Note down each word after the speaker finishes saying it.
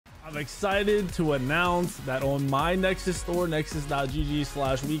I'm excited to announce that on my Nexus store,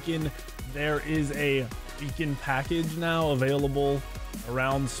 nexus.gg/weekend, there is a weekend package now available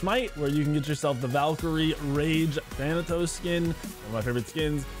around Smite, where you can get yourself the Valkyrie Rage Thanatos skin, one of my favorite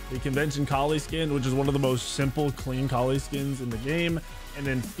skins, the Convention Kali skin, which is one of the most simple, clean Kali skins in the game, and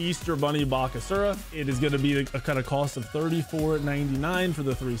then Feast Your Bunny Bakasura. It is going to be a kind of cost of $34.99 for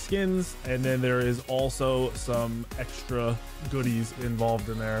the 3 skins, and then there is also some extra goodies involved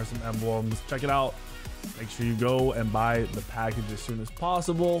in there, some emblems. Check it out. Make sure you go and buy the package as soon as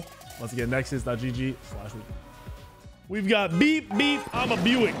possible. Once again, nexus.gg/weekend. We've got Beep Beep I'm a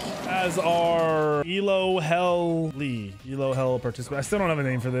Buick as our Elo Hell participant. I still don't have a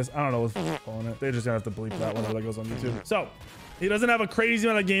name for this. I don't know what's calling it. They're just gonna have to bleep that whenever that goes on YouTube. So he doesn't have a crazy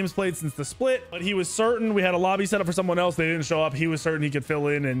amount of games played since the split, but he was certain we had a lobby set up for someone else. They didn't show up. He was certain he could fill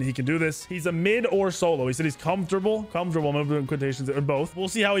in and he can do this. He's a mid or solo. He said he's comfortable. I'm doing quotations or both. We'll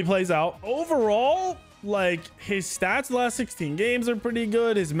see how he plays out. Overall, like, his stats the last 16 games are pretty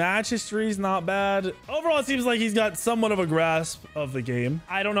good. His match history is not bad. Overall, it seems like he's got somewhat of a grasp of the game.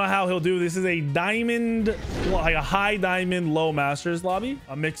 I don't know how he'll do. This is a diamond, like a high diamond, low masters lobby,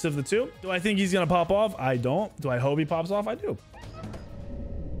 a mix of the two. Do I think he's gonna pop off? I don't. Do I hope he pops off? I do.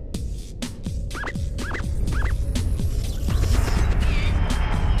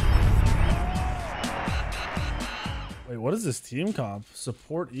 Wait, what is this team comp?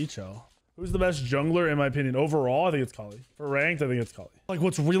 Support Icho. Who's the best jungler in my opinion? Overall, I think it's Kali. For ranked, I think it's Kali. Like,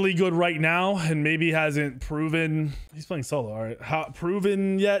 what's really good right now and maybe hasn't proven, he's playing solo, all right,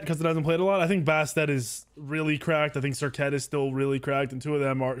 proven yet because it hasn't played a lot. I think Bastet is really cracked. I think Circuit is still really cracked, and 2 of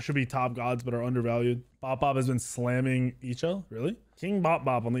them should be top gods but are undervalued. Bop Bop has been slamming Icho. Really? King Bop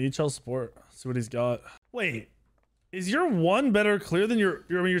Bop on the Icho support. See what he's got. Wait, is your 1 better clear than your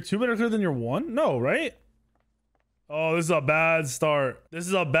 2 better clear than your 1? No, right? Oh, this is a bad start. This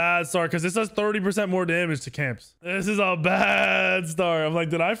is a bad start because this does 30% more damage to camps. This is a bad start. I'm like,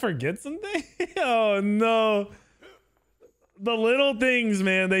 did I forget something? Oh, no. The little things,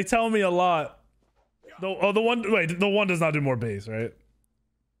 man, they tell me a lot. The one does not do more base, right?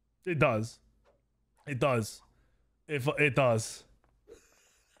 It does. It does. It does.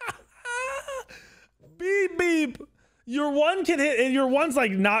 Beep, beep. Your 1 can hit, and your 1's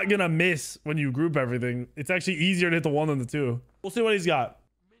like not gonna miss when you group everything. It's actually easier to hit the 1 than the 2. We'll see what he's got.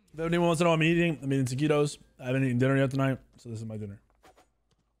 If anyone wants to know what I'm eating taquitos. I haven't eaten dinner yet tonight, so this is my dinner.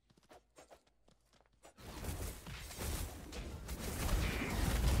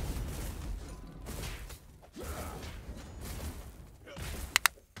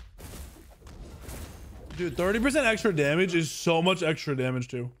 Dude, 30% extra damage is so much extra damage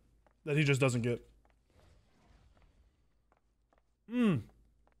too that he just doesn't get.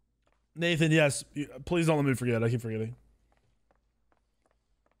 Nathan, yes. Please don't let me forget. I keep forgetting.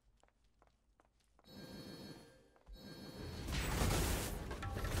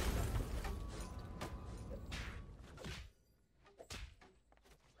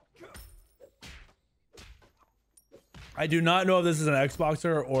 I do not know if this is an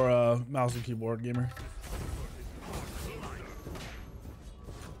Xboxer or a mouse and keyboard gamer.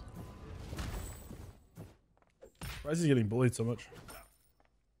 Why is he getting bullied so much?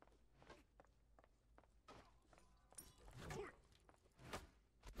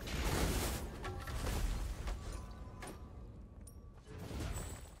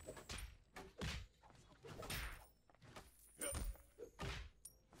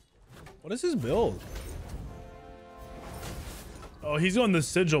 What is his build? Oh, he's going the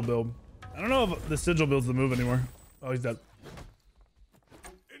sigil build. I don't know if the sigil build's the move anymore. Oh, he's dead.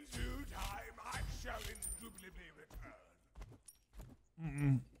 In due time, I shall indubitably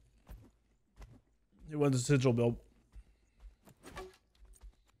return. He went the sigil build.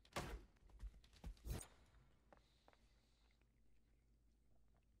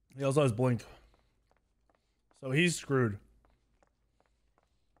 He also has blink. So he's screwed.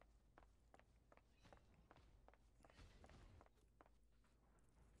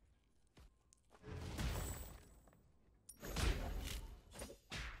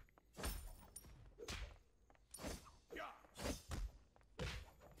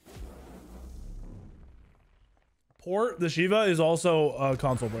 Port, the Shiva, is also a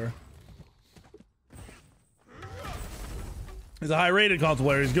console player. He's a high-rated console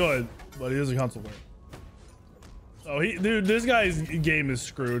player. He's good, but he is a console player. Oh, dude, this guy's game is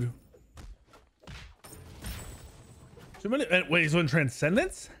screwed. Too many. Wait, he's on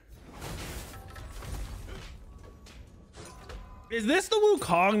Transcendence? Is this the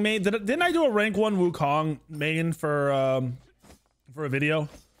Wukong main? Didn't I do a rank 1 Wukong main for a video?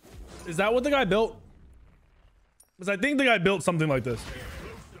 Is that what the guy built? Because I think the guy built something like this.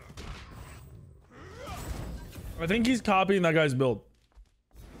 I think he's copying that guy's build.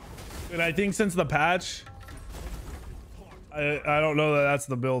 And I think since the patch, I don't know that that's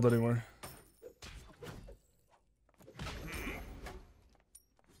the build anymore.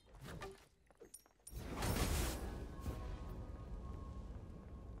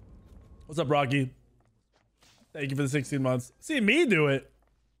 What's up, Rocky? Thank you for the 16 months. See me do it.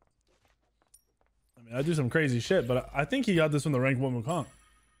 I mean, I do some crazy shit, but I think he got this from the rank 1 Wukong.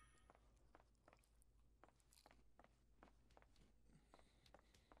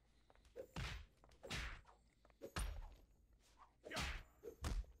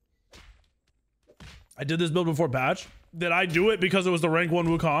 I did this build before patch. Did I do it because it was the rank 1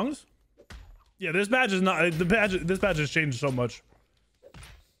 Wukongs? Yeah, this patch is not the patch. This patch has changed so much.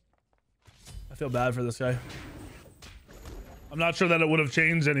 I feel bad for this guy. I'm not sure that it would have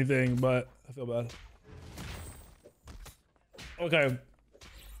changed anything, but I feel bad. Okay.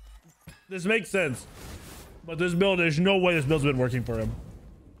 This makes sense. But this build, there's no way this build's been working for him.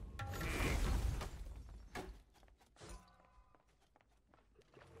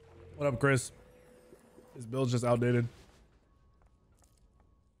 What up, Chris? His build's just outdated.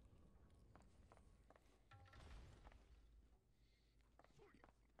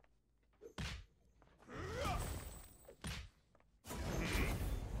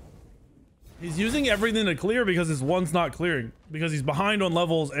 He's using everything to clear because his one's not clearing. Because he's behind on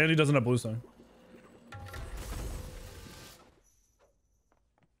levels and he doesn't have blue stone.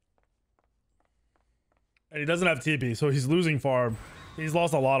 And he doesn't have TP, so he's losing farm. He's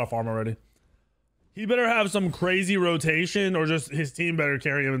lost a lot of farm already. He better have some crazy rotation or just his team better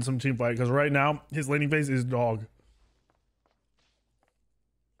carry him in some team fight because right now his laning phase is dog.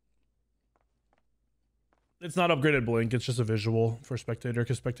 It's not upgraded blink, it's just a visual for spectator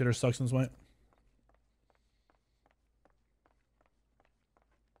because spectator sucks in Smite.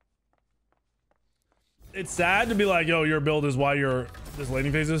 It's sad to be like, yo, your build is why this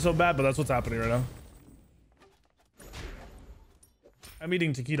laning phase is so bad, but that's what's happening right now. I'm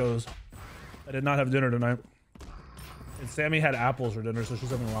eating taquitos. I did not have dinner tonight. And Sammy had apples for dinner, so she's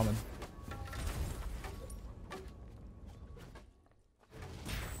having ramen.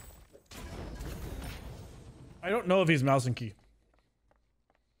 I don't know if he's mouse and key.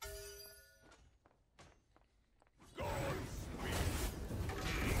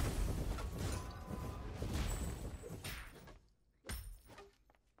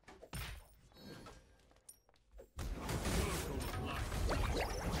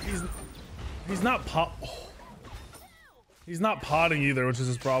 He's not potting either, which is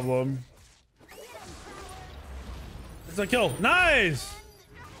his problem. It's a kill. Nice.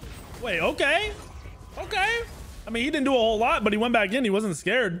 Wait, okay. Okay. I mean, he didn't do a whole lot, but he went back in. He wasn't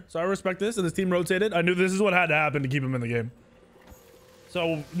scared. So I respect this. And his team rotated. I knew this is what had to happen to keep him in the game.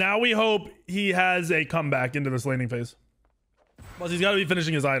 So now we hope he has a comeback into this laning phase. Plus, he's got to be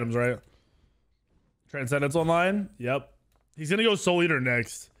finishing his items, right? Transcendence online. Yep. He's going to go Soul Eater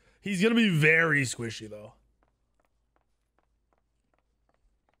next. He's going to be very squishy, though.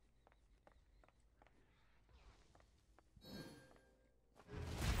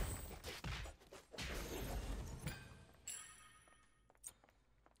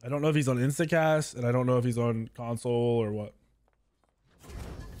 I don't know if he's on Instacast, and I don't know if he's on console or what.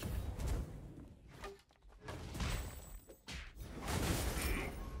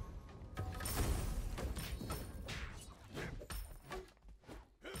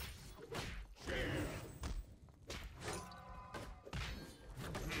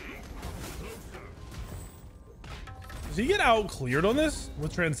 Does he get out cleared on this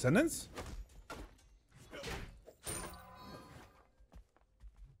with Transcendence?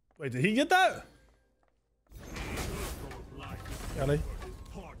 Wait, did he get that? Got it.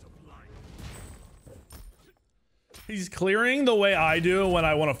 He's clearing the way I do when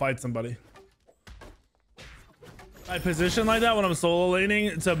I want to fight somebody. I position like that when I'm solo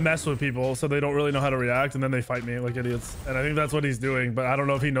laning to mess with people so they don't really know how to react and then they fight me like idiots. And I think that's what he's doing, but I don't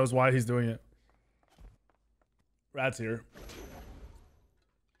know if he knows why he's doing it. Rat's here.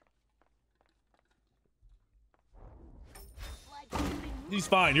 He's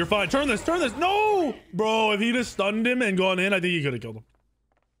fine. You're fine. Turn this. Turn this. No! Bro, if he just stunned him and gone in, I think he could have killed him.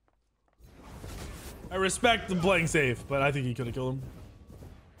 I respect him playing safe, but I think he could have killed him.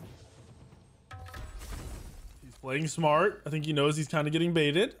 He's playing smart. I think he knows he's kind of getting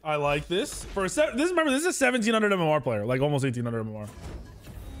baited. I like this. For remember, this is a 1700 MMR player. Like almost 1800 MMR.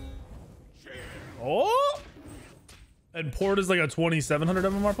 Oh! And Port is like a 2700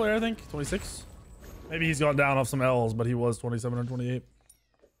 MMR player, I think. 26. Maybe he's gone down off some L's, but he was 2728.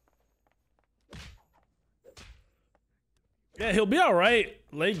 Yeah, he'll be all right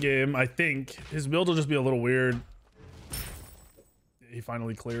late game, I think. His build will just be a little weird. He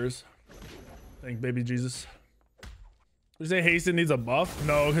finally clears. Thank baby Jesus. You say Hasten needs a buff?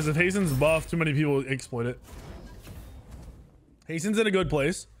 No, because if Hasten's buff, too many people exploit it. Hasten's in a good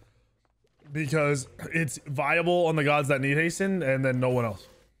place because it's viable on the gods that need Hasten and then no one else.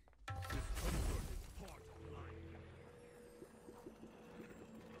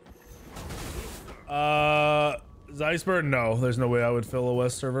 Zeisberg? No, there's no way I would fill a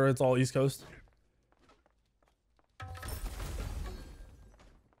West server. It's all East Coast.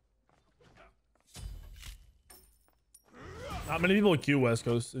 Not many people queue West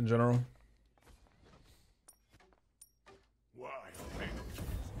Coast in general.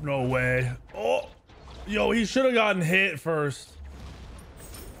 No way. Oh, yo, he should have gotten hit first.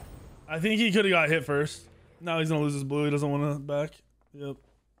 I think he could have got hit first. Now he's gonna lose his blue. He doesn't want to back. Yep.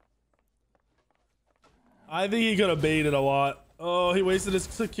 I think he could have baited a lot. Oh, he wasted his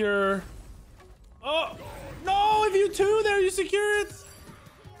secure. Oh, no, if you two there, you secure it.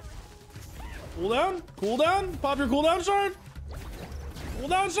 Cooldown? Cooldown? Pop your cooldown shard?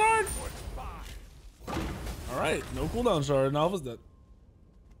 Cooldown shard? All right, no cooldown shard. And Alpha's dead.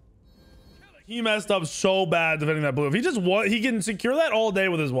 He messed up so bad defending that blue. If he just won, he can secure that all day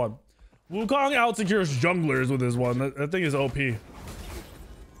with his one. Wukong out secures junglers with his one. That thing is OP. He's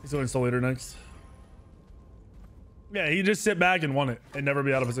going Insulator next. Yeah, he just sit back and won it and never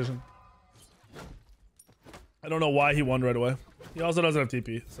be out of position. I don't know why he won right away. He also doesn't have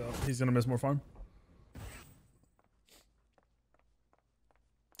TP, so he's gonna miss more farm.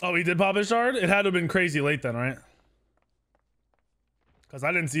 Oh, he did pop his shard? It had to have been crazy late then, right? Because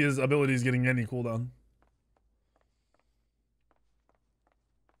I didn't see his abilities getting any cooldown.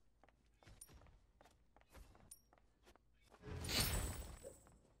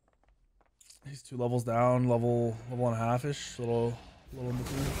 He's 2 levels down, level and a half-ish, little in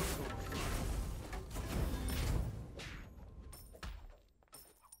between.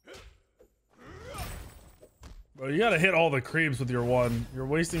 Bro, you gotta hit all the creeps with your one. You're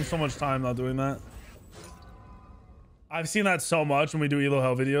wasting so much time not doing that. I've seen that so much when we do elo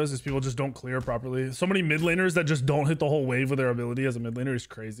hell videos, is people just don't clear properly. So many mid laners that just don't hit the whole wave with their ability as a mid laner is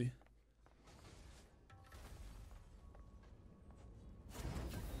crazy.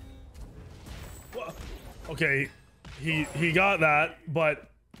 Okay, he got that, but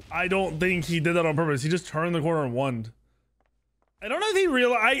I don't think he did that on purpose. He just turned the corner and won. I don't know if he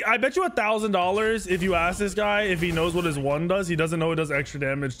realized. I bet you $1,000 if you ask this guy if he knows what his one does. He doesn't know it does extra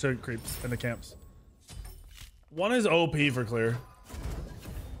damage to creeps in the camps. One is OP for clear.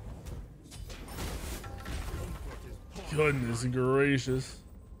 Goodness gracious.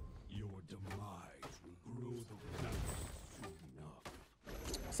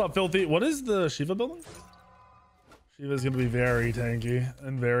 What's up, Filthy? What is the Shiva building? Shiva's gonna be very tanky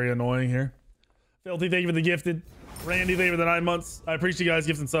and very annoying here. Filthy, thank you for the gifted. Randy, thank you for the 9 months. I appreciate you guys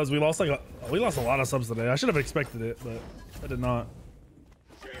gifting subs. We lost a lot of subs today. I should have expected it, but I did not.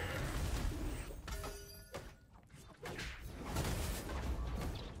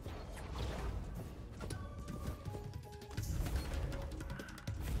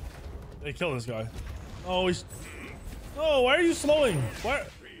 They kill this guy. Oh, he's. Oh, why are you slowing? Why?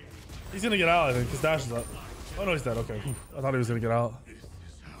 He's gonna get out, I think. His dash is up. Oh no, he's dead. Okay, I thought he was gonna get out.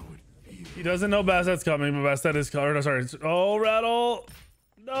 He doesn't know Basset's coming, but Basset is covered. Oh, sorry. Oh, Rattle.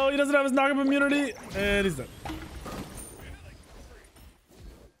 No, he doesn't have his knockup immunity, and he's dead.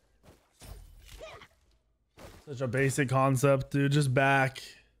 Such a basic concept, dude. Just back.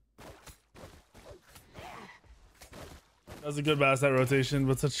 That's a good Basset rotation,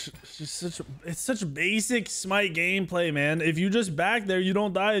 but it's such basic Smite gameplay, man. If you just back there, you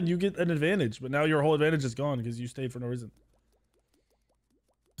don't die and you get an advantage. But now your whole advantage is gone because you stayed for no reason.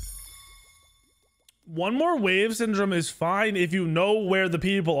 One more wave syndrome is fine if you know where the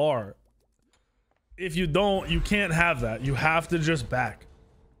people are. If you don't, you can't have that. You have to just back.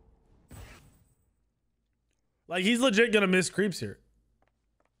 Like, he's legit gonna miss creeps here.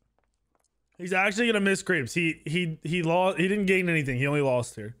 He's actually gonna miss creeps. He lost. He didn't gain anything. He only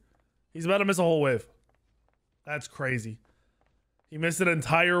lost here. He's about to miss a whole wave. That's crazy. He missed an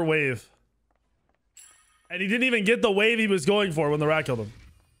entire wave, and he didn't even get the wave he was going for when the rat killed him.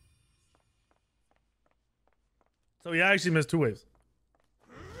 So he actually missed 2 waves.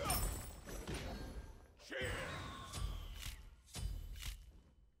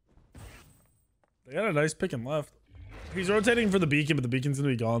 They got a nice pick and left. He's rotating for the beacon, but the beacon's gonna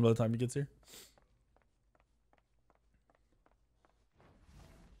be gone by the time he gets here.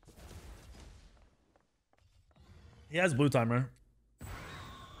 He has blue timer.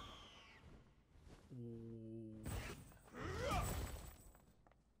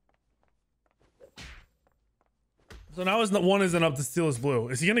 So now his one isn't up to steal his blue.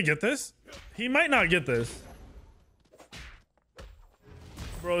 Is he gonna get this? He might not get this.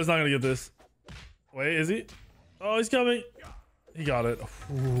 Bro is not gonna get this. Wait, is he? Oh, he's coming. He got it.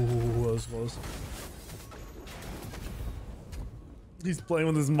 Ooh, that was close. He's playing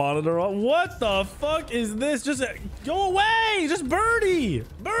with his monitor on. What the fuck is this? Just go away. Just birdie.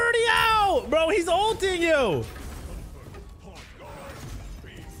 Birdie out. Bro, he's ulting you.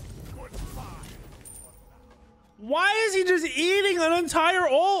 Why is he just eating an entire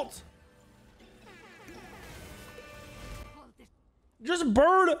ult? Just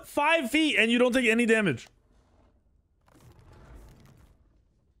bird 5 feet and you don't take any damage.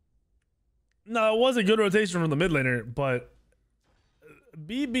 No, it was a good rotation from the mid laner, but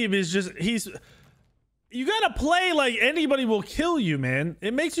Beep is just, you gotta play like anybody will kill you, man.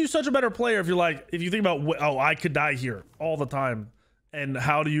 It makes you such a better player if you're like, if you think about, oh, I could die here all the time. And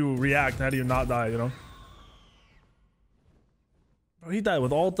how do you react? How do you not die, you know? Bro, he died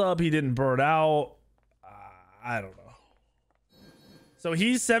with ult up. He didn't burn out. I don't know. So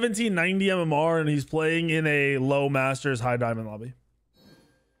he's 1790 MMR and he's playing in a low masters high diamond lobby.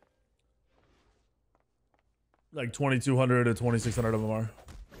 Like 2200 to 2600 MMR.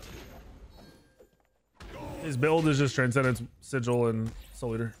 His build is just Transcendence, Sigil, and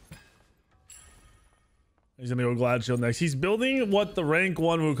Soul Eater. He's gonna go Glad Shield next. He's building what the rank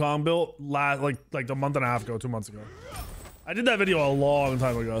 1 Wukong built last like a month and a half ago, 2 months ago. I did that video a long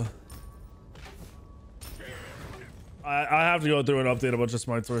time ago. I have to go through and update a bunch of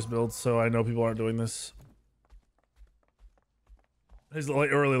Smite source builds, so I know people aren't doing this. His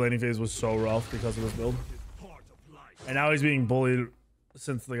early laning phase was so rough because of this build. And now he's being bullied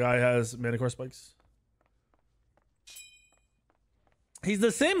since the guy has Manicore spikes. He's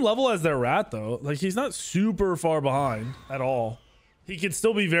the same level as their rat though. Like he's not super far behind at all. He can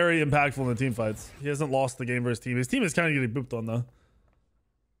still be very impactful in the team fights. He hasn't lost the game for his team. His team is kind of getting booped on though.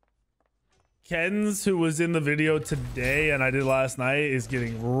 Ken's, who was in the video today and I did last night, is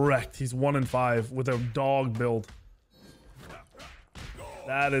getting wrecked. He's 1-5 with a dog build.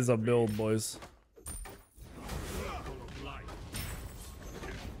 That is a build, boys.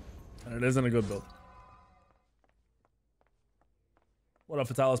 And it isn't a good build. What up,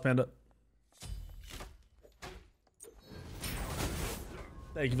 Fatalis Panda?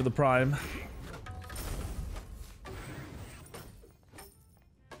 Thank you for the prime.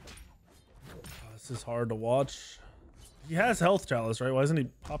 Oh, this is hard to watch. He has health chalice, right? Why isn't he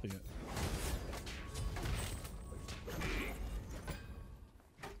popping it?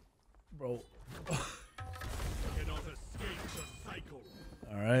 Bro.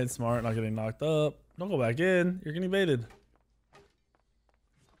 All right, smart, not getting knocked up. Don't go back in. You're getting baited.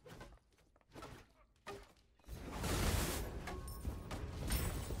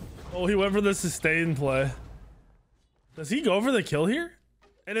 Oh, he went for the sustain play. Does he go for the kill here?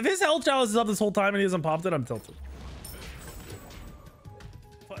 And if his health chalice is up this whole time and he hasn't popped it, I'm tilted.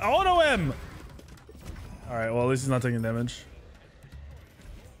 Auto him! All right, well, at least he's not taking damage.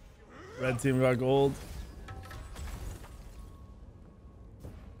 Red team got gold.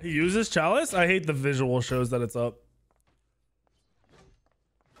 He uses chalice? I hate the visual shows that it's up.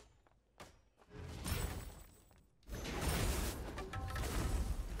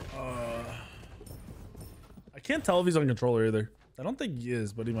 I can't tell if he's on controller either. I don't think he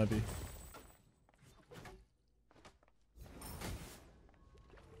is, but he might be.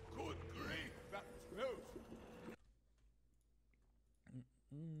 Good grief, that's close.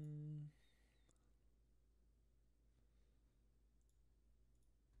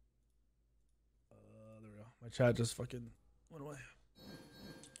 There we go. My chat just fucking went away.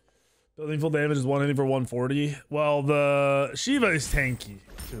 Building full damage is 1 hitting for 140. Well, the Shiva is tanky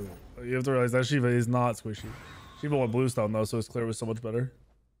too. You have to realize that Shiva is not squishy. Shiva went bluestone though, so his clear was so much better.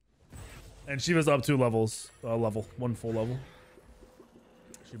 And Shiva's up 2 levels. One full level.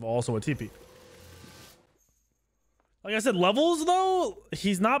 Shiva also a TP. Like I said, levels though,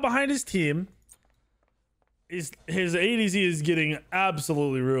 he's not behind his team. His ADC is getting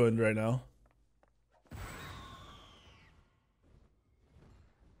absolutely ruined right now.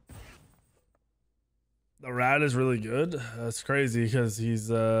 The rat is really good. That's crazy because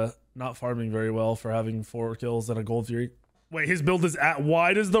he's not farming very well for having 4 kills and a gold fury. Wait, his build is at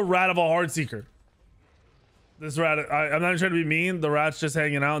wide as the rat of a hard seeker. This rat, I'm not trying to be mean. The rat's just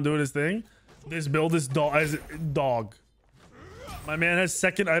hanging out and doing his thing. This build is dog. My man has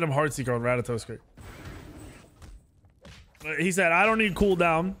 2nd item hard seeker on Ratatosker. He said, I don't need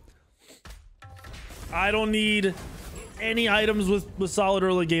cooldown. I don't need any items with solid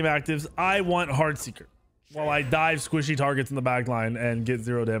early game actives. I want hard seeker. While I dive squishy targets in the back line and get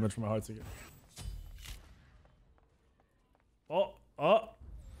 0 damage from my hard seeker.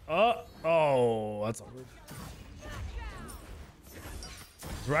 that's awkward.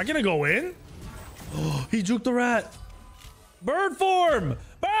 Is Rat gonna go in? Oh, he juked the Rat. Bird form!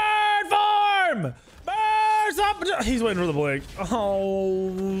 Bird form! Birds up! He's waiting for the blink. Oh,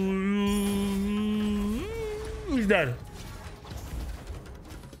 he's dead.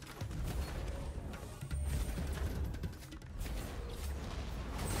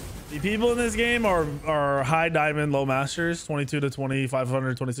 The people in this game are high diamond, low masters, 22 to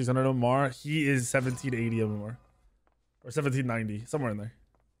 2500, 2600 MMR. He is 1780 MMR or 1790, somewhere in there.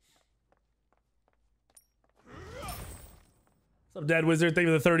 What's up, Dead Wizard? Thank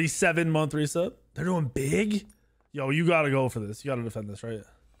you for the 37-month resub. They're doing big. Yo, you gotta go for this. You gotta defend this, right?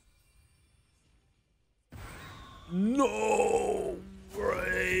 No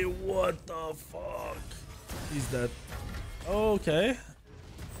way. What the fuck? He's dead. Okay.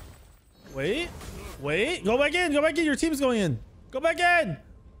 Wait. Go back in. Go back in. Your team's going in. Go back in.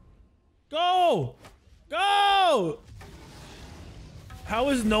 Go. Go. How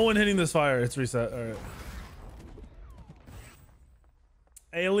is no one hitting this fire? It's reset. All right.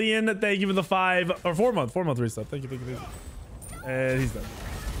 Alien, thank you for the 4-month reset. Thank you. And he's dead.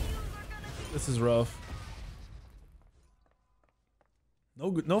 This is rough.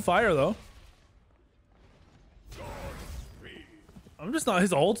 No fire though. I'm just not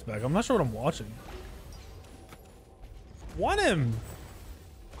his ult's back. I'm not sure what I'm watching. Want him.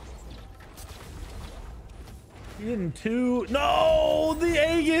 He didn't two. No,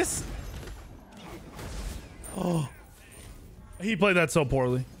 the Aegis. Oh. He played that so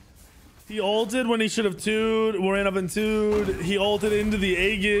poorly. He ulted when he should have 2'd. Ran up and 2'd. He ulted into the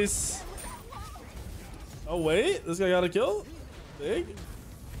Aegis. Oh, wait. This guy got a kill? Big.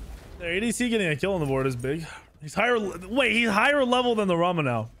 Their ADC getting a kill on the board is big. He's higher. Wait, he's higher level than the Rama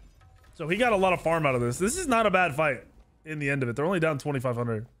now. So he got a lot of farm out of this. This is not a bad fight in the end of it. They're only down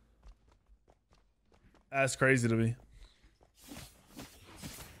 2,500. That's crazy to me.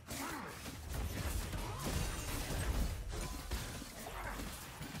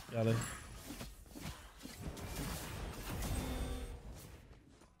 Got it.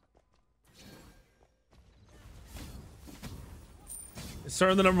 Is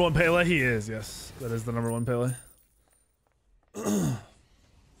Cern the #1 Pele? He is, yes. That is the #1 Pele.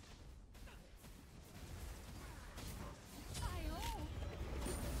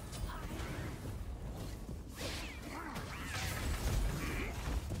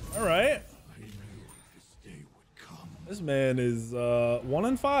 All right. This man is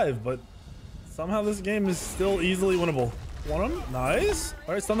 1-5, but somehow this game is still easily winnable. Want him? Nice.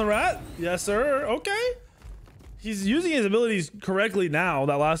 All right, stun the Rat. Yes, sir. Okay. He's using his abilities correctly now.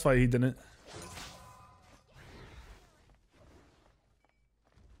 That last fight, he didn't.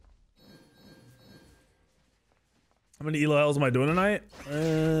 How many elo hells am I doing tonight?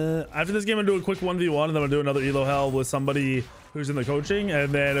 After this game, I'm gonna do a quick 1v1, and then I'm gonna do another elo hell with somebody who's in the coaching,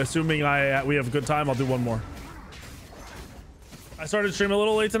 and then assuming we have a good time, I'll do one more. I started streaming a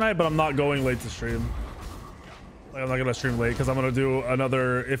little late tonight, but I'm not going late to stream. Like, I'm not gonna stream late because I'm gonna do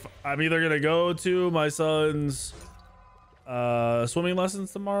another. If I'm either gonna go to my son's swimming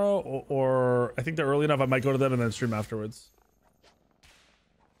lessons tomorrow, or I think they're early enough, I might go to them and then stream afterwards.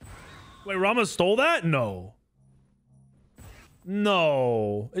 Wait, Rama stole that? No.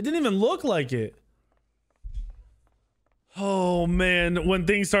 No, it didn't even look like it. Oh man, when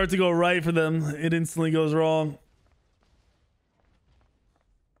things start to go right for them, it instantly goes wrong.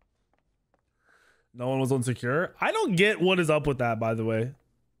 No one was unsecure. I don't get what is up with that, by the way.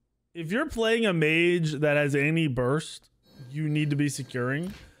 If you're playing a mage that has any burst, you need to be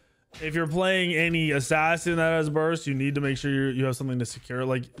securing. If you're playing any assassin that has burst, you need to make sure you have something to secure.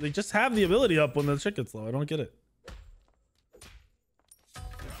 Like, they just have the ability up when the shit gets low. I don't get it.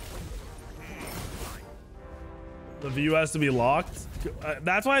 The view has to be locked.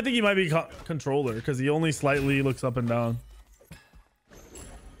 That's why I think he might be controller, because he only slightly looks up and down.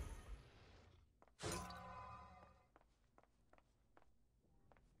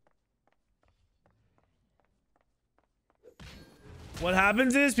 What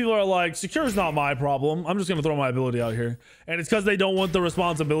happens is people are like, secure is not my problem. I'm just going to throw my ability out here. And it's because they don't want the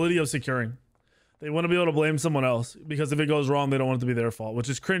responsibility of securing. They want to be able to blame someone else, because if it goes wrong, they don't want it to be their fault, which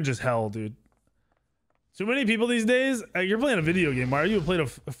is cringe as hell, dude. Too many people these days. You're playing a video game. Why are you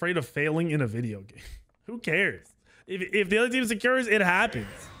afraid of failing in a video game? Who cares? If the other team secures, it happens.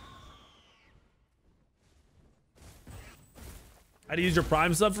 How to use your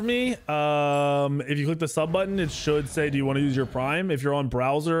Prime sub for me? If you click the sub button, it should say, do you want to use your Prime? If you're on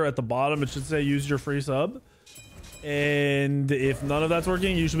browser at the bottom, it should say use your free sub. And if none of that's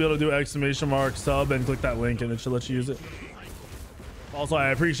working, you should be able to do !sub and click that link, and it should let you use it. Also, I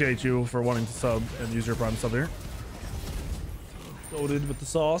appreciate you for wanting to sub and use your prime sub here. Loaded with the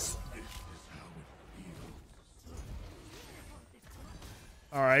sauce.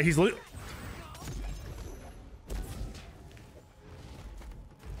 All right, he's lit.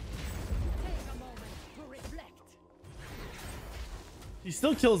 He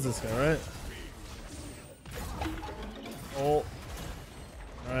still kills this guy, right? Oh. All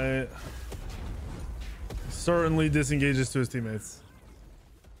right. Certainly disengages to his teammates.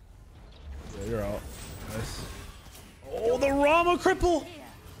 Yeah, you're out. Nice. Oh, the Rama cripple.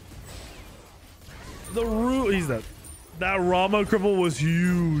 The root. He's dead. That Rama cripple was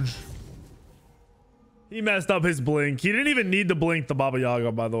huge. He messed up his blink. He didn't even need to blink the Baba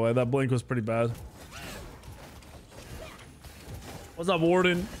Yaga, by the way. That blink was pretty bad. What's up,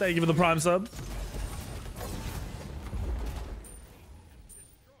 Warden? Thank you for the prime sub.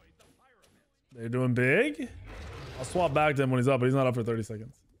 They're doing big. I'll swap back to him when he's up, but he's not up for 30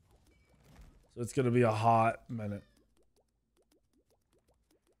 seconds. So it's going to be a hot minute.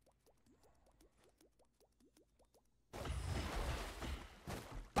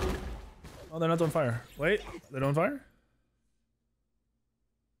 Oh, they're not doing fire. Wait, they're doing fire?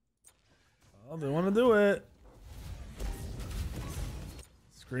 Oh, they want to do it.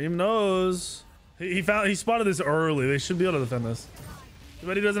 Scream knows. He spotted this early. They should be able to defend this.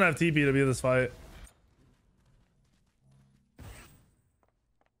 But he doesn't have TP to be in this fight.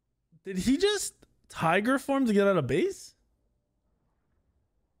 Did he just tiger form to get out of base?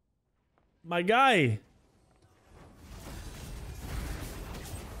 My guy.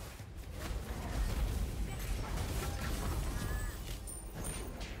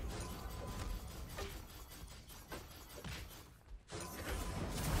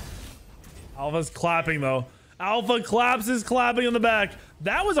 Alpha's clapping though. Alpha claps is clapping in the back.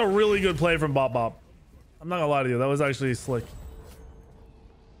 That was a really good play from Bop Bop. I'm not gonna lie to you. That was actually slick.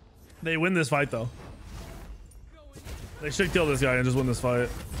 They win this fight though. They should kill this guy and just win this fight.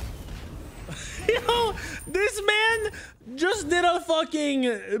 Yo, this man just did a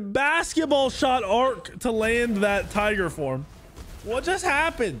fucking basketball shot arc to land that tiger form. What just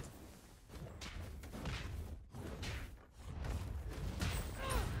happened?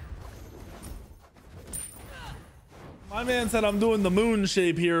 My man said I'm doing the moon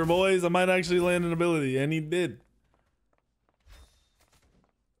shape here, boys. I might actually land an ability, and he did.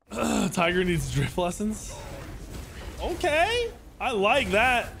 Tiger needs drift lessons. Okay, I like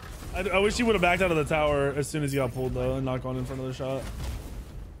that. I wish he would have backed out of the tower as soon as he got pulled, though, and not gone in for another shot.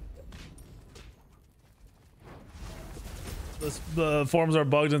 The forms are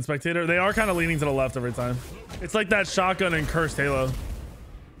bugged in spectator. They are kind of leaning to the left every time. It's like that shotgun in Cursed Halo.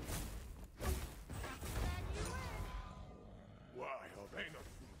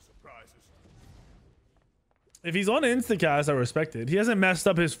 If he's on instacast, I respect it. He hasn't messed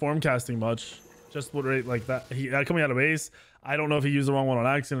up his form casting much. Just what rate like that. He coming out of base. I don't know if he used the wrong one on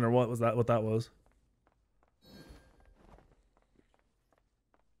accident or what was that. What that was.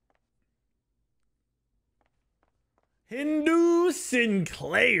 Hindu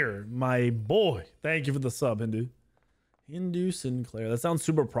Sinclair, my boy. Thank you for the sub, Hindu. Hindu Sinclair. That sounds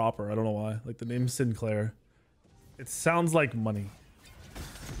super proper. I don't know why. Like the name Sinclair. It sounds like money.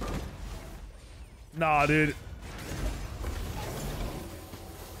 Nah, dude.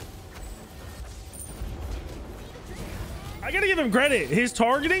 I gotta give him credit. His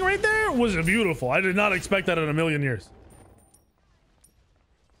targeting right there was beautiful. I did not expect that in a million years.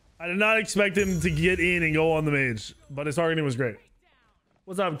 I did not expect him to get in and go on the mage, but his targeting was great.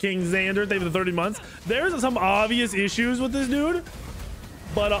 What's up, King Xander? Thank you for the 30 months. There's some obvious issues with this dude,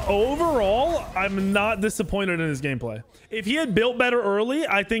 but overall, I'm not disappointed in his gameplay. If he had built better early,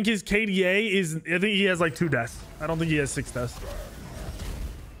 I think his KDA is, I think he has like 2 deaths. I don't think he has 6 deaths.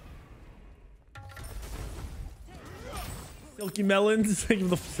 Silky Melons, thank you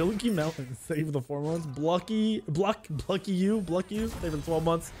for the Silky Melons, thank you for the 4 months. Blucky you, thank you for the 12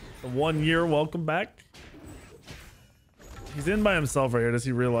 months. The 1 year, welcome back. He's in by himself right here, does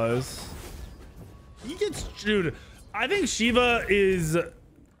he realize? He gets, dude, I think Shiva is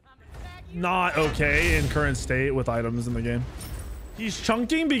not okay in current state with items in the game. He's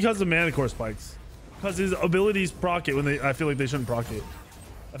chunking because of mana core spikes. Because his abilities proc it when they, I feel like they shouldn't proc it.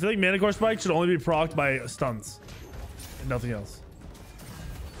 I feel like mana core spikes should only be procced by stuns. And nothing else.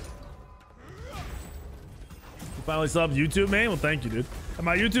 You finally subbed YouTube, man? Well, thank you, dude. And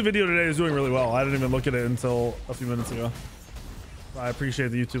my YouTube video today is doing really well. I didn't even look at it until a few minutes ago. I appreciate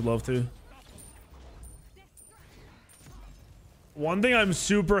the YouTube love, too. One thing I'm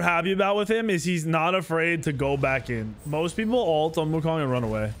super happy about with him is he's not afraid to go back in. Most people ult on Wukong and run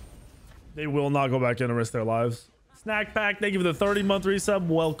away. They will not go back in and risk their lives. Snack Pack, thank you for the 30-month resub.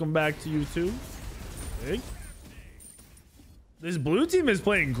 Welcome back to you too. Big. This blue team is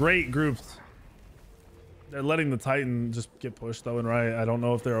playing great groups. They're letting the Titan just get pushed though and right. I don't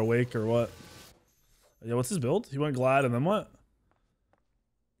know if they're awake or what. Yeah, what's his build? He went Glad and then what?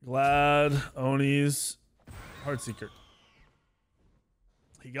 Glad, Onis, Heartseeker.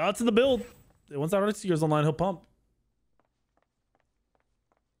 He got to the build. Once that Heartseeker's online, he'll pump.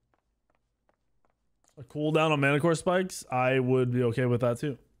 A cooldown on mana core spikes, I would be okay with that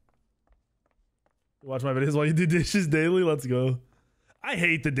too. Watch my videos while you do dishes daily. Let's go. I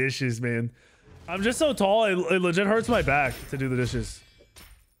hate the dishes, man. I'm just so tall. It legit hurts my back to do the dishes.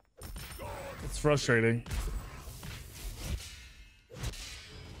 It's frustrating.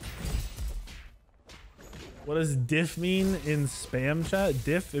 What does diff mean in spam chat?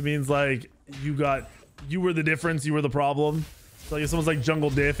 Diff, it means like you were the difference, you were the problem. So like if someone's like jungle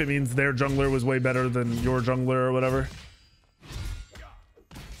diff, it means their jungler was way better than your jungler or whatever.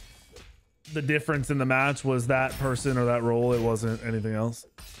 The difference in the match was that person or that role. It wasn't anything else.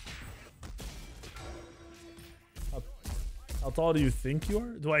 How tall do you think you are?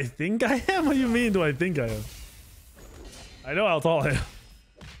 Do I think I am? What do you mean, do I think I am? I know how tall I am.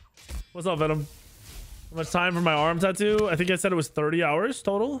 What's up, Venom? How much time for my arm tattoo? I think I said it was 30 hours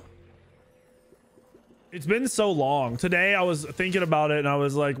total. It's been so long. Today I was thinking about it and I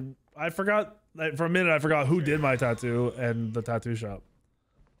was like, I forgot, like, for a minute I forgot who did my tattoo and the tattoo shop.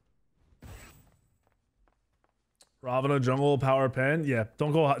 Ravana jungle power pen. Yeah,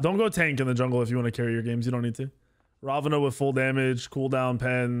 don't go tank in the jungle if you want to carry your games. You don't need to. Ravana with full damage, cooldown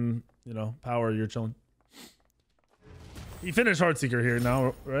pen, you know, power, you're chilling. He finished Heartseeker here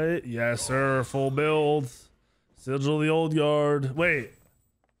now, right? Yes, sir. Full build. Sigil the old guard. Wait.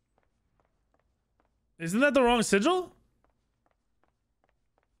 Isn't that the wrong sigil?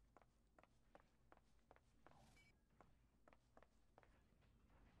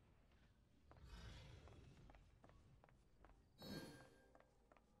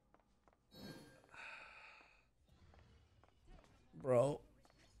 Bro.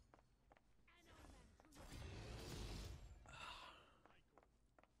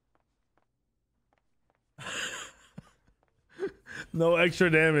 No extra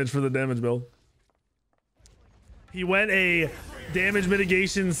damage for the damage build. He went a damage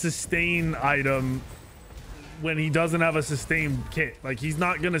mitigation sustain item when he doesn't have a sustain kit. Like, he's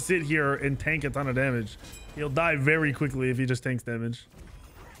not gonna sit here and tank a ton of damage. He'll die very quickly if he just tanks damage.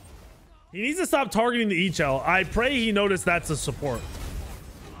 He needs to stop targeting the HL. I pray he noticed that's a support.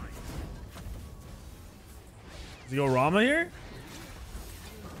 Does he go Rama here?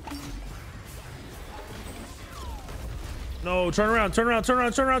 No, turn around, turn around, turn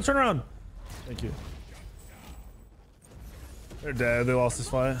around, turn around, turn around. Thank you. They're dead. They lost this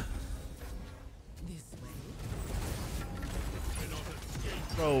fight.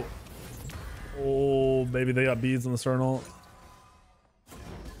 Bro. Oh, maybe they got beads on the sternal.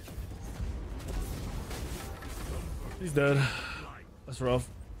 He's dead. That's rough.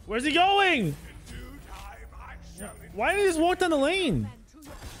 Where's he going? Why did he just walk down the lane?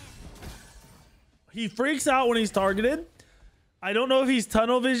 He freaks out when he's targeted. I don't know if he's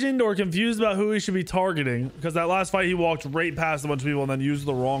tunnel visioned or confused about who he should be targeting, because that last fight he walked right past a bunch of people and then used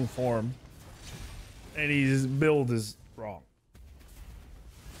the wrong form. And his build is wrong.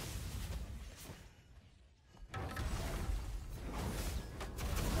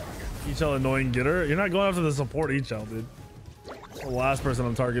 HL annoying getter. You're not going after the support HL, dude. The last person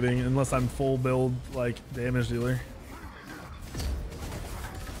I'm targeting, unless I'm full build like damage dealer.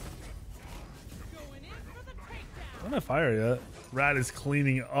 I don't have fire yet. Rat is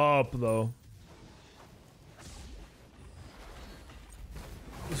cleaning up though.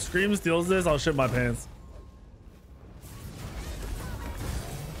 If Scream steals this, I'll shit my pants.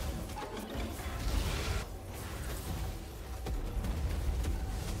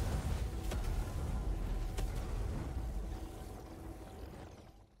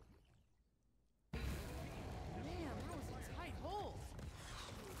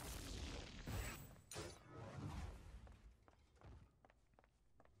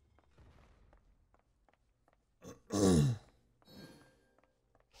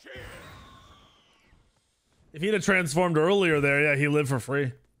 If he'd have transformed earlier there, yeah, he lived for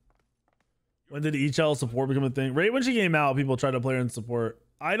free. When did HL support become a thing? Right when she came out, people tried to play her in support.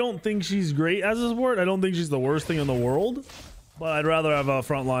 I don't think she's great as a support. I don't think she's the worst thing in the world. But I'd rather have a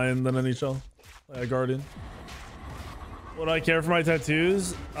front line than an HL. Like a Guardian. What do I care for my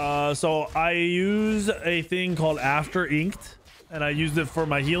tattoos? So I use a thing called After Inked. And I used it for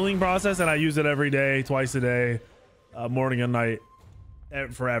my healing process. And I use it every day, twice a day. Morning and night.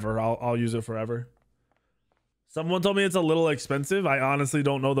 Forever. I'll use it forever. Someone told me it's a little expensive. I honestly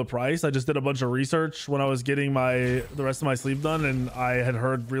don't know the price. I just did a bunch of research when I was getting the rest of my sleeve done, and I had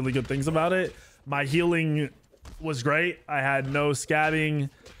heard really good things about it. My healing was great. I had no scabbing.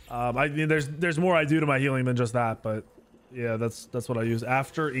 I mean, there's more I do to my healing than just that, but yeah, that's what I use.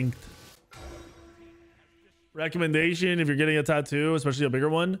 After inked. Recommendation: if you're getting a tattoo, especially a bigger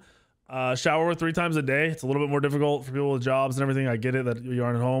one, shower 3 times a day. It's a little bit more difficult for people with jobs and everything. I get it that you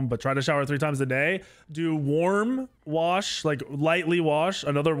aren't at home, but try to shower 3 times a day. Do warm wash, like lightly wash,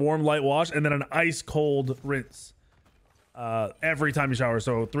 another warm light wash, and then an ice cold rinse every time you shower.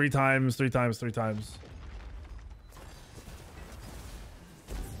 So 3 times, 3 times, 3 times.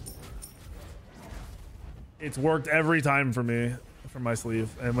 It's worked every time for me for my sleeve,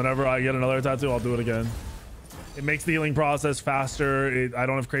 and whenever I get another tattoo, I'll do it again. It makes the healing process faster. I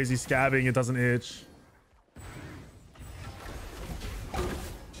don't have crazy scabbing. It doesn't itch.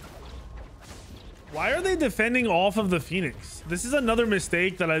 Why are they defending off of the Phoenix? This is another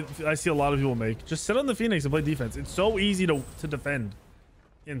mistake that I see a lot of people make. Just sit on the Phoenix and play defense. It's so easy to defend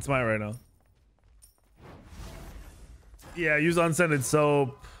in Smite right now. Yeah, use unscented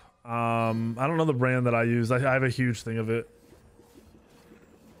soap. I don't know the brand that I use. I have a huge thing of it.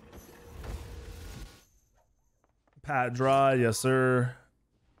 Pat dry, yes sir.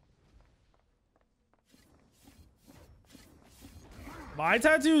 My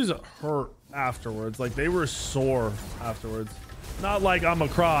tattoos hurt afterwards. Like, they were sore afterwards. Not like I'm a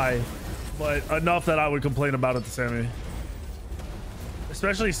cry, but enough that I would complain about it to Sammy.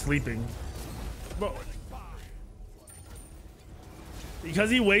 Especially sleeping. Bro.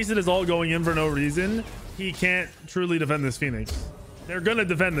 Because he wasted his ult going in for no reason, he can't truly defend this Phoenix. They're gonna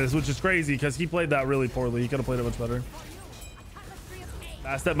defend this, which is crazy because he played that really poorly. He could have played it much better.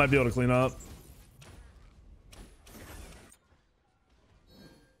 Step might be able to clean up.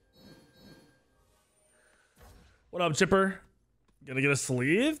 What up, Chipper? Gonna get a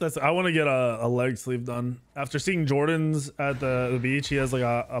sleeve? I want to get a leg sleeve done. After seeing Jordan's at the beach, he has like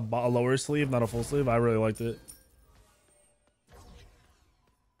a lower sleeve, not a full sleeve. I really liked it.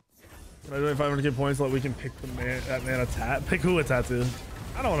 Can I donate 500k points so that we can pick that man a tat? Pick who a tattoo?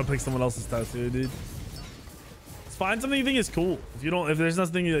 I don't want to pick someone else's tattoo, dude. Let's find something you think is cool. If there's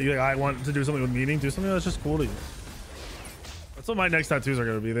nothing you're like, I want to do something with meaning, do something that's just cool to you. That's what my next tattoos are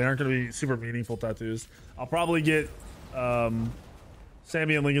going to be. They aren't going to be super meaningful tattoos. I'll probably get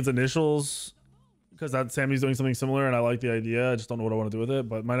Sammy and Lincoln's initials because Sammy's doing something similar and I like the idea. I just don't know what I want to do with it.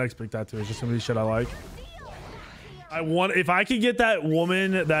 But my next big tattoo is just going to be shit I like. If I could get that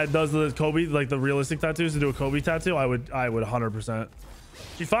woman that does the Kobe, like the realistic tattoos, to do a Kobe tattoo, I would 100%.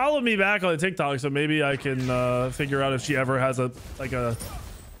 She followed me back on TikTok, so maybe I can figure out if she ever has a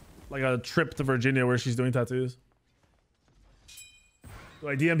trip to Virginia where she's doing tattoos. Do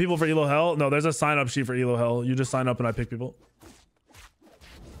I DM people for Elo Hell? No, there's a sign up sheet for Elo Hell. You just sign up and I pick people.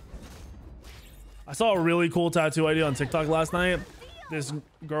 I saw a really cool tattoo idea on TikTok last night. This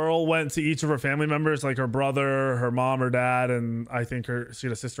girl went to each of her family members, like her brother, her mom, her dad, and I think she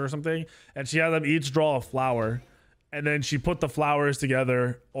had a sister or something. And she had them each draw a flower. And then she put the flowers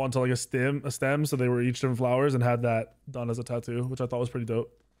together onto like a stem. So they were each different flowers and had that done as a tattoo, which I thought was pretty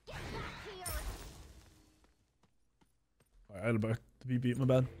dope. All right, I had to beep beep, my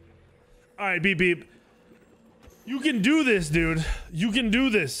bad. All right, beep beep. You can do this, dude. You can do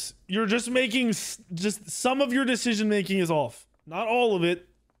this. You're just some of your decision making is off. Not all of it,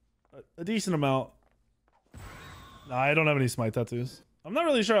 a decent amount. Nah, I don't have any Smite tattoos. I'm not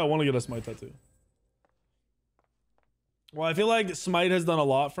really sure I want to get a Smite tattoo. Well, I feel like Smite has done a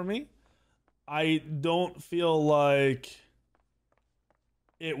lot for me. I don't feel like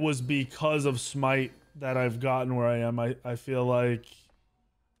it was because of Smite that I've gotten where I am. I feel like...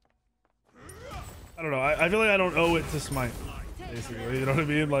 I don't know. I feel like I don't owe it to Smite, basically. You know what I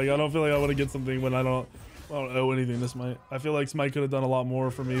mean? Like, I don't feel like I want to get something when I don't owe anything to Smite. I feel like Smite could have done a lot more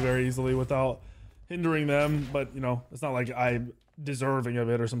for me very easily without hindering them, but you know, it's not like I'm deserving of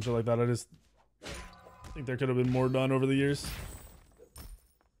it or some shit like that. I just think there could have been more done over the years.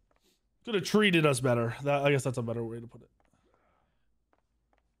 Could have treated us better. I guess that's a better way to put it.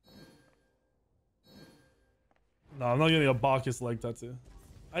 No, I'm not getting a Bacchus leg tattoo.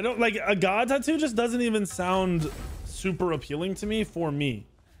 I don't like a god tattoo. Just doesn't even sound super appealing to me for me.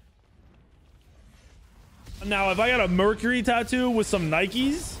 Now, if I got a Mercury tattoo with some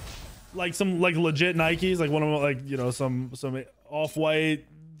Nikes, like some legit Nikes, like one of them, like, you know, some off-white,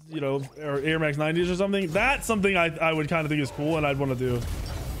 you know, or Air Max 90s or something, that's something I would kind of think is cool and I'd want to do.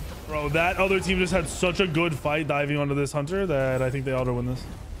 Bro, that other team just had such a good fight diving onto this Hunter that I think they auto win this.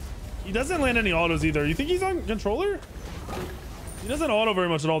 He doesn't land any autos either. You think he's on controller? He doesn't auto very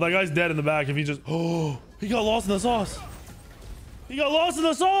much at all. That guy's dead in the back if he just... Oh, he got lost in the sauce. He got lost in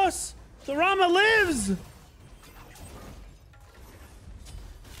the sauce. The Rama lives.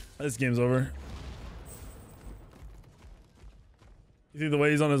 This game's over. You think the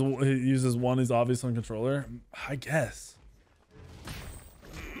way he's on his... He uses one, he's obviously on controller? I guess.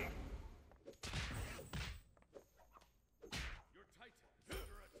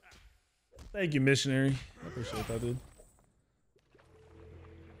 Thank you, missionary. I appreciate that, dude.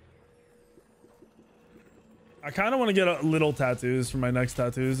 I kind of want to get a little tattoos for my next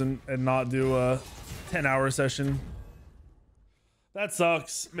tattoos and not do a 10-hour session. That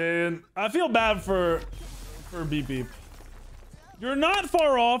sucks, man. I feel bad for Beep Beep. You're not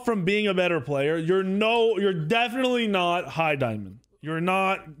far off from being a better player. You're definitely not high diamond. You're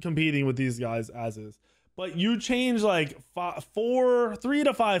not competing with these guys as is. But you change like 3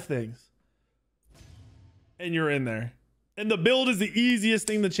 to 5 things. And you're in there. And the build is the easiest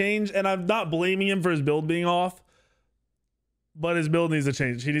thing to change. And I'm not blaming him for his build being off. But his build needs to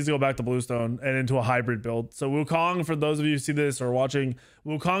change. He needs to go back to Bluestone and into a hybrid build. So Wukong, for those of you who see this or watching,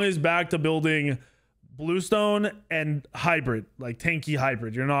 Wukong is back to building Bluestone and hybrid, like tanky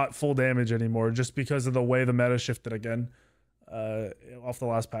hybrid. You're not full damage anymore just because of the way the meta shifted again off the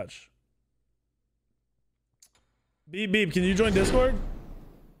last patch. Beep Beep, can you join Discord?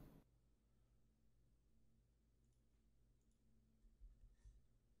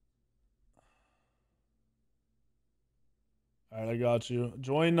 All right, I got you.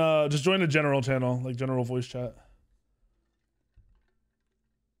 Join, just join the general channel, like general voice chat.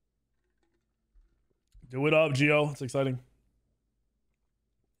 Do it up, Geo. It's exciting.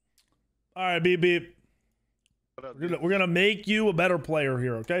 All right, Beep Beep. We're gonna make you a better player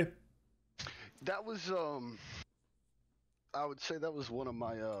here, okay? That was, I would say that was one of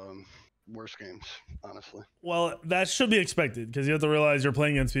my worst games, honestly. Well, that should be expected because you have to realize you're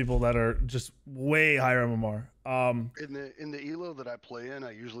playing against people that are just way higher MMR. In the elo that I play in,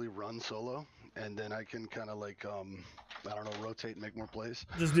 I usually run solo, and then I can kind of like I don't know, rotate and make more plays.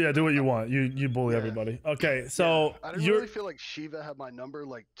 Just do what you want. You bully everybody. Okay, so I didn't really feel like Shiva had my number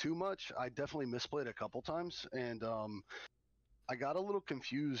like too much. I definitely misplayed a couple times, and I got a little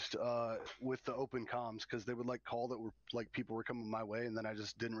confused with the open comms because they would like call that were like people were coming my way, and then I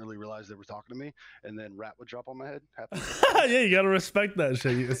just didn't really realize they were talking to me, and then rat would drop on my head. Yeah, you gotta respect that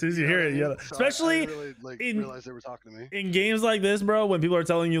shit. As soon as you hear it, you gotta, so especially I really like realized they were talking to me. In games like this, bro, when people are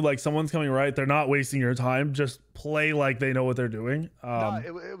telling you like someone's coming right, they're not wasting your time. Just play like they know what they're doing.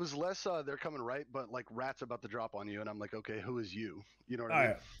 It was less they're coming right, but like rat's about to drop on you, and I'm like, okay, who is you? You know what I mean?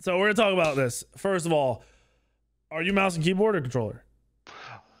 All right, so we're gonna talk about this. First of all, are you mouse and keyboard or controller?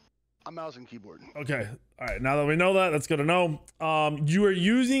 I'm mouse and keyboard. Okay. All right. Now that we know that, that's good to know. You are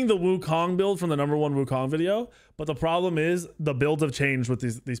using the Wukong build from the #1 Wukong video, but the problem is the builds have changed with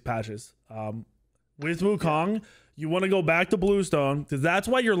these patches. With Wukong, you want to go back to Bluestone because that's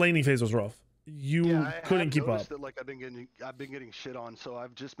why your laning phase was rough. You couldn't keep up. That, like I've been getting shit on, so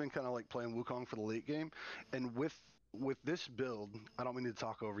I've just been kind of like playing Wukong for the late game, and with this build, I don't mean to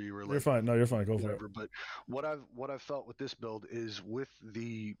talk over you. Or like, you're fine. No, you're fine. Go whatever, for it. But what I've felt with this build is with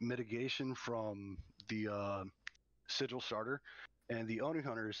the mitigation from the Sigil starter and the Oni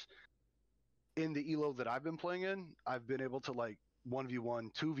Hunters in the elo that I've been playing in, I've been able to like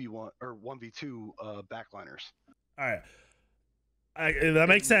 1v1, 2v1, or 1v2 backliners. All right. That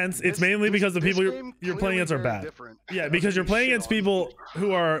makes sense. It's mainly because the people you're playing against are bad. Yeah, because you're playing against people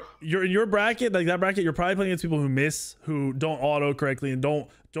who are you're in your bracket, like that bracket. You're probably playing against people who miss, who don't auto correctly, and don't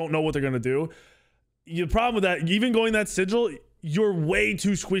know what they're gonna do. The problem with that, even going that sigil, you're way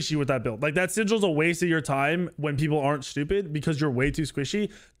too squishy with that build. Like that sigil's a waste of your time when people aren't stupid because you're way too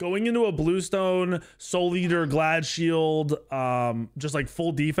squishy. Going into a Bluestone, Soul Eater, Glad Shield, just like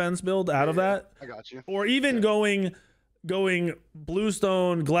full defense build out of that. I got you. Or even going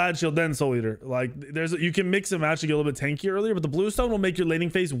Bluestone, Glad Shield, then Soul Eater. Like you can mix and match to get a little bit tankier earlier, but the Bluestone will make your laning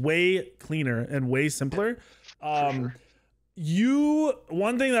phase way cleaner and way simpler. Sure.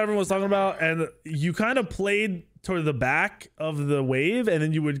 One thing that everyone was talking about, and you kind of played toward the back of the wave, and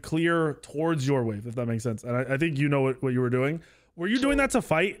then you would clear towards your wave, if that makes sense. And I think you know what you were doing. Were you doing that to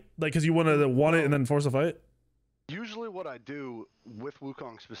fight, like because you wanted to want it and then force a fight? Usually what I do with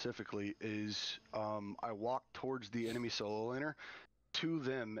Wukong specifically is I walk towards the enemy solo laner to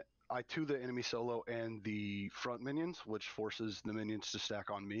them. I to the enemy solo and the front minions, which forces the minions to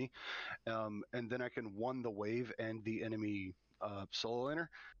stack on me. And then I can one the wave and the enemy solo laner,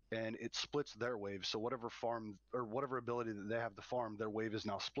 and it splits their wave. So whatever farm or whatever ability that they have to farm, their wave is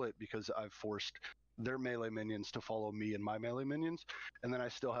now split because I've forced their melee minions to follow me and my melee minions, and then I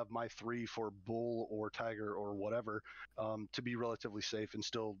still have my 3 for bull or tiger or whatever, to be relatively safe and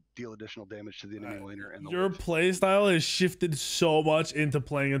still deal additional damage to the enemy laner. And your play style has shifted so much into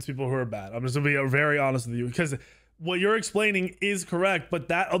playing against people who are bad. I'm just gonna be very honest with you, because what you're explaining is correct, but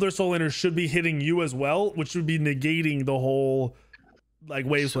that other soul laner should be hitting you as well, which should be negating the whole like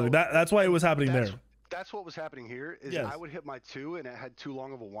wave swing. That's why it was happening there. That's what was happening here. Is I would hit my 2 and it had too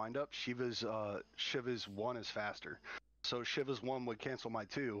long of a wind up. Shiva's 1 is faster, so Shiva's 1 would cancel my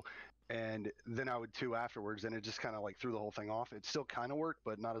 2, and then I would 2 afterwards, and it just kind of like threw the whole thing off. It still kind of worked,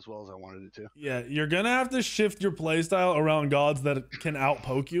 but not as well as I wanted it to. Yeah, you're gonna have to shift your playstyle around gods that can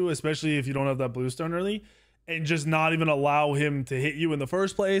outpoke you, especially if you don't have that blue stone early, and just not even allow him to hit you in the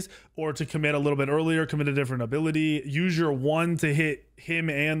first place, or to commit a little bit earlier, commit a different ability. Use your 1 to hit him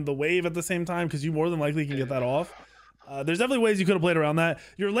and the wave at the same time, because you more than likely can get that off. There's definitely ways you could have played around that.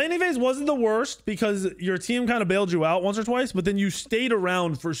 Your laning phase wasn't the worst because your team kind of bailed you out once or twice, but then you stayed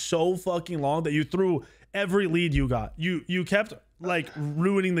around for so fucking long that you threw every lead you got. You kept like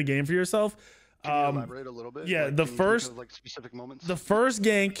ruining the game for yourself. Can you elaborate a little bit? Yeah, like, the first like specific moments. The first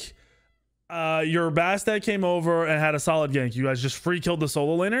gank, your Bastet came over and had a solid gank. You guys just free killed the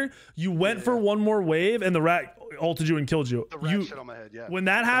solo laner. You went for one more wave and the rat ulted you and killed you. The rat shit on my head, yeah. When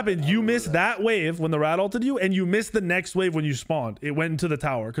that happened, you missed that wave when the rat ulted you, and you missed the next wave when you spawned. It went into the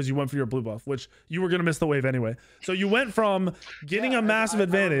tower because you went for your blue buff, which you were going to miss the wave anyway. So you went from getting a massive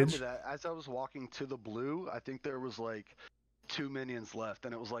advantage. I remember that. As I was walking to the blue, I think there was like 2 minions left,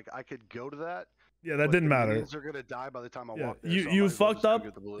 and it was like I could go to that. Yeah, that didn't matter. Minions are gonna die by the time I walk there. You fucked up.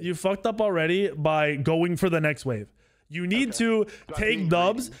 You fucked up already by going for the next wave. You need to take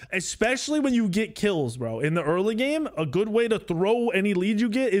dubs, especially when you get kills, bro. In the early game, a good way to throw any lead you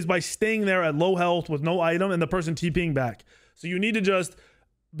get is by staying there at low health with no item and the person TPing back. So you need to just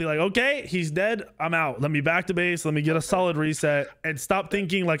be like, okay, he's dead, I'm out. Let me back to base. Let me get a solid reset and stop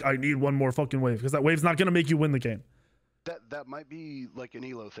thinking like I need one more fucking wave, because that wave's not gonna make you win the game. That might be like an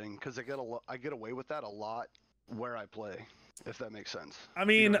elo thing, because I get away with that a lot where I play, if that makes sense. I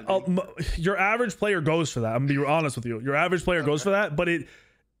mean, your average player goes for that. I'm gonna be honest with you. Your average player goes for that, but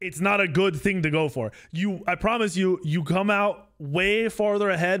it's not a good thing to go for. I promise you come out way farther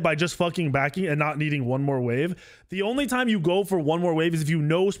ahead by just fucking backing and not needing one more wave. The only time you go for one more wave is if you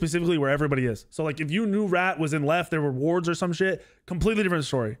know specifically where everybody is. So like if you knew rat was in left, there were wards or some shit, completely different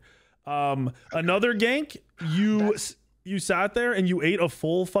story. Another gank, you sat there and you ate a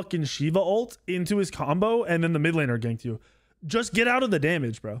full fucking Shiva ult into his combo, and then the mid laner ganked you. Just get out of the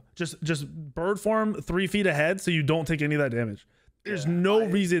damage, bro. Just bird form 3 feet ahead so you don't take any of that damage. There's no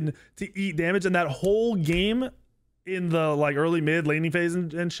reason to eat damage. And that whole game in the like early mid laning phase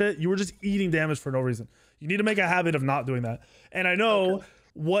and shit, you were just eating damage for no reason. You need to make a habit of not doing that. And I know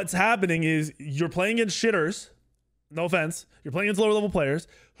what's happening is you're playing against shitters. No offense. You're playing against lower level players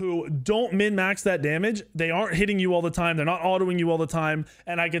who don't min-max that damage. They aren't hitting you all the time. They're not autoing you all the time.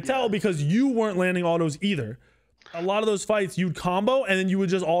 And I could tell because you weren't landing autos either. A lot of those fights you'd combo and then you would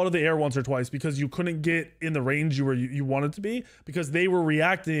just auto the air once or twice because you couldn't get in the range you wanted to be, because they were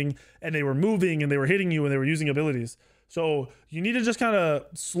reacting and they were moving and they were hitting you and they were using abilities. So you need to just kind of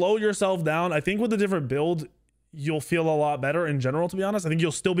slow yourself down. I think with a different build, you'll feel a lot better in general, to be honest. I think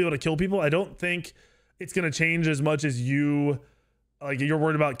you'll still be able to kill people. I don't think it's going to change as much as you're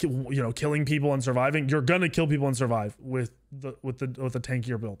worried about, killing people and surviving. You're going to kill people and survive with the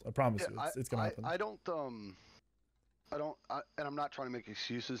tankier build. I promise you. It's going to happen. And I'm not trying to make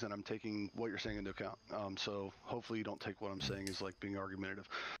excuses, and I'm taking what you're saying into account. So hopefully you don't take what I'm saying as like being argumentative.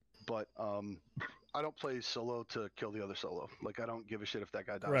 But I don't play solo to kill the other solo. Like I don't give a shit if that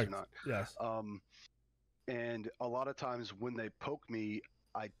guy dies or not. Yes. And a lot of times when they poke me,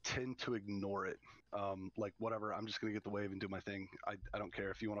 I tend to ignore it. Like whatever, I'm just gonna get the wave and do my thing. I don't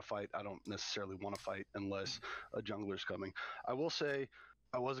care if you want to fight. I don't necessarily want to fight unless a jungler's coming. I will say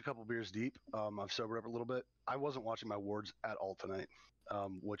I was a couple beers deep. I've sobered up a little bit. I wasn't watching my wards at all tonight,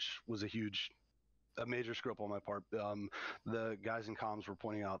 which was a major screw up on my part. The guys in comms were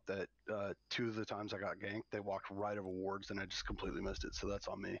pointing out that 2 of the times I got ganked, they walked right over wards, and I just completely missed it. So that's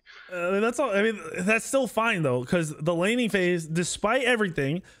on me. That's all. I mean, that's still fine though, because the laning phase, despite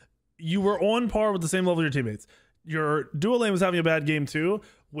everything, you were on par with the same level of your teammates. Your dual lane was having a bad game too,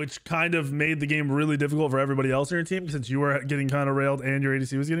 which kind of made the game really difficult for everybody else in your team, since you were getting kind of railed and your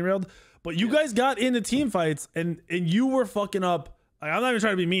ADC was getting railed. But you guys got into team fights, and you were fucking up. I'm not even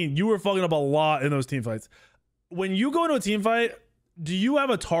trying to be mean. You were fucking up a lot in those team fights. When you go into a team fight, do you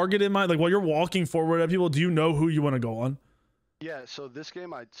have a target in mind? Like while you're walking forward at people, do you know who you want to go on? Yeah, so this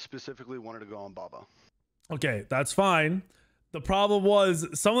game I specifically wanted to go on Baba. Okay, that's fine. The problem was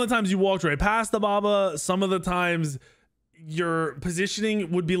some of the times you walked right past the Baba. Some of the times your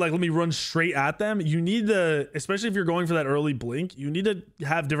positioning would be like, let me run straight at them. You need to, especially if you're going for that early blink, you need to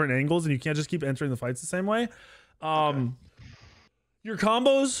have different angles and you can't just keep entering the fights the same way. Okay. Your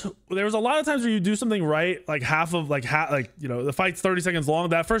combos, there was a lot of times where you do something right, like you know, the fight's 30 seconds long.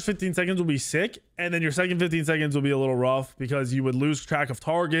 That first 15 seconds will be sick, and then your second 15 seconds will be a little rough because you would lose track of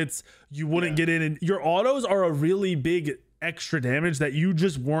targets. You wouldn't get in, and your autos are a really big extra damage that you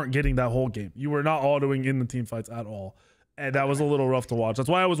just weren't getting that whole game. You were not autoing in the team fights at all, and that was a little rough to watch. That's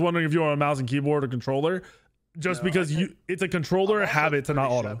why I was wondering if you were on a mouse and keyboard or controller. Just because it's a controller habit to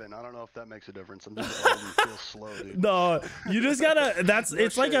not auto. I don't know if that makes a difference. I'm just feel slow, dude. No, you just gotta. It's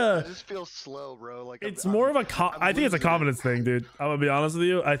shit, like a. I just feel slow, bro. Like It's more of a. I think it's a confidence thing, dude. I'm gonna be honest with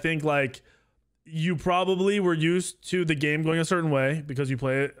you. I think like you probably were used to the game going a certain way because you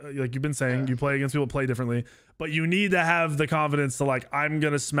play it, like you've been saying, you play against people that play differently. But you need to have the confidence to like, I'm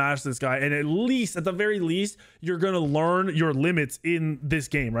gonna smash this guy, and at the very least, you're gonna learn your limits in this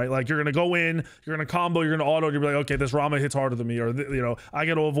game, right? Like you're gonna go in, you're gonna combo, you're gonna auto, you're gonna be like, okay, this Rama hits harder than me, or you know, I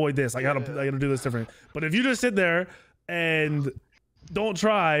gotta avoid this, I gotta do this different. But if you just sit there and don't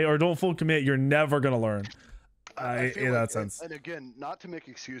try or don't full commit, you're never gonna learn. In that sense. And again, not to make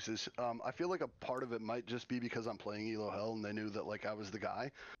excuses, I feel like a part of it might just be because I'm playing Elo Hell and they knew that like I was the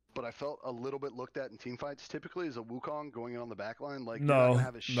guy. But I felt a little bit looked at in team fights. Typically, as a Wukong going in on the back line, like you're not gonna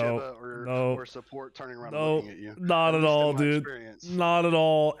have a Shiva or support turning around and looking at you. Not at all, dude. Experience. Not at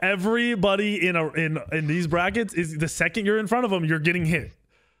all. Everybody in these brackets is the second you're in front of them, you're getting hit.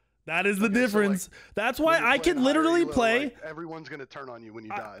 That is the difference. So like, that's why I can literally play. Like, everyone's gonna turn on you when you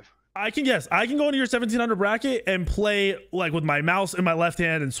dive. I can go into your 1700 bracket and play like with my mouse in my left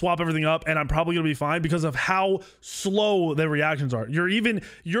hand and swap everything up, and I'm probably gonna be fine because of how slow the reactions are.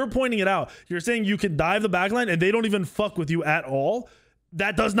 You're pointing it out. You're saying you can dive the backline and they don't even fuck with you at all.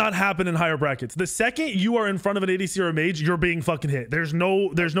 That does not happen in higher brackets. The second you are in front of an ADC or a mage, you're being fucking hit. There's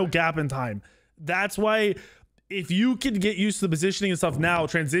no gap in time. That's why if you can get used to the positioning and stuff now,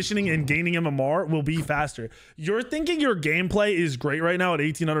 transitioning and gaining MMR will be faster. You're thinking your gameplay is great right now at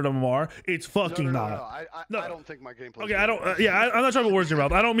 1800 MMR. It's fucking not. No. I don't think my gameplay. Okay, I don't. I'm not trying to put words in your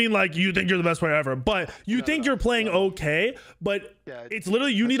mouth. I don't mean like you think you're the best player ever, but you think you're playing okay. But it's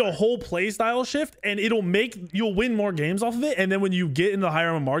literally you need a whole play style shift, and you'll win more games off of it. And then when you get into the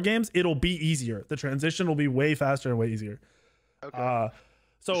higher MMR games, it'll be easier. The transition will be way faster and way easier. Okay.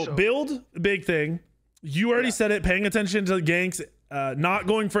 So build, big thing. You already said it, paying attention to the ganks, not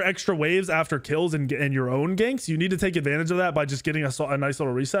going for extra waves after kills and your own ganks. You need to take advantage of that by just getting a nice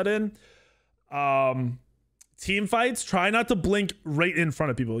little reset in. Team fights, try not to blink right in front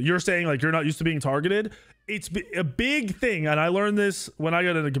of people. You're saying like you're not used to being targeted. It's a big thing, and I learned this when I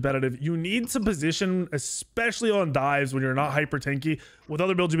got into competitive. You need to position, especially on dives when you're not hyper tanky. With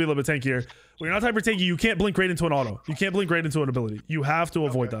other builds, you'll be a little bit tankier. When you're not hyper tanky, you can't blink right into an auto. You can't blink right into an ability. You have to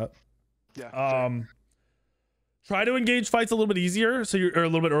avoid that. Yeah. Try to engage fights a little bit easier, or a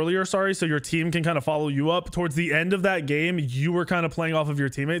little bit earlier, sorry, so your team can kind of follow you up. Towards the end of that game, you were kind of playing off of your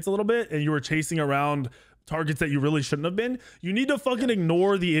teammates a little bit, and you were chasing around targets that you really shouldn't have been. You need to fucking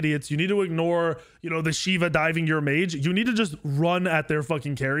ignore the idiots. You need to ignore, the Shiva diving your mage. You need to just run at their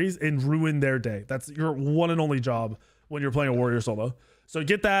fucking carries and ruin their day. That's your one and only job when you're playing a warrior solo. So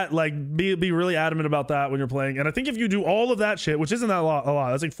get that, like, be really adamant about that when you're playing. And I think if you do all of that shit, which isn't that a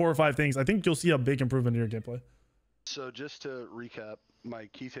lot, that's like 4 or 5 things, I think you'll see a big improvement in your gameplay. So just to recap, my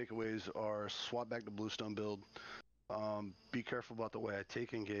key takeaways are swap back to Bluestone build. Be careful about the way I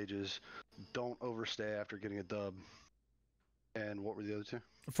take engages. Don't overstay after getting a dub. And what were the other two?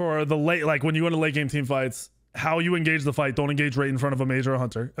 For the late, like when you go into late game team fights, how you engage the fight, don't engage right in front of a mage or a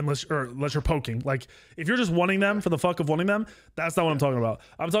hunter unless you're poking. Like if you're just wanting them for the fuck of wanting them, that's not what I'm talking about.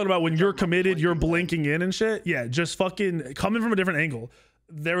 I'm talking about when you're committed, you're blinking in and shit. Yeah, just fucking come in from a different angle.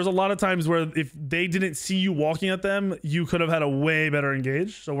 There was a lot of times where if they didn't see you walking at them, you could have had a way better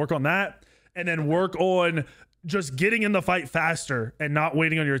engage. So work on that, and then work on just getting in the fight faster and not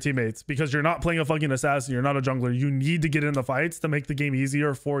waiting on your teammates, because you're not playing a fucking assassin. You're not a jungler. You need to get in the fights to make the game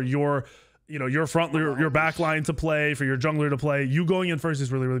easier for your your back line to play, for your jungler to play. You going in first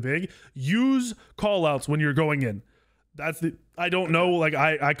is really, really big. Use call outs when you're going in. I don't know, like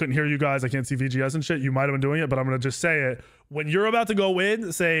I couldn't hear you guys. I can't see VGS and shit. You might have been doing it, but I'm going to just say it. When you're about to go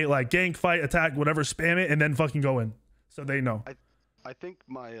in, say like gank, fight, attack, whatever, spam it, and then fucking go in. So they know. I think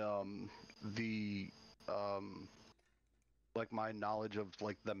my, like my knowledge of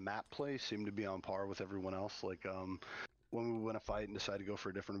like the map play seemed to be on par with everyone else. Like, when we win a fight and decide to go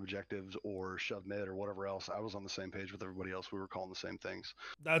for different objectives or shove mid or whatever else, I was on the same page with everybody else. We were calling the same things.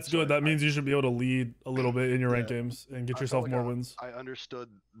 That's good. That means you should be able to lead a little bit in your ranked Yeah, games and get I yourself felt more like wins. I understood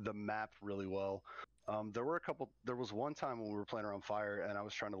the map really well. There was one time when we were playing around fire and I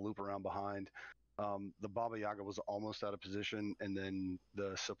was trying to loop around behind. The Baba Yaga was almost out of position, and then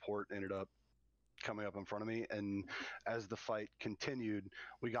the support ended up coming up in front of me, and as the fight continued,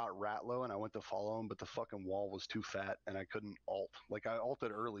 we got rat low and I went to follow him, but the fucking wall was too fat and I couldn't ult. Like I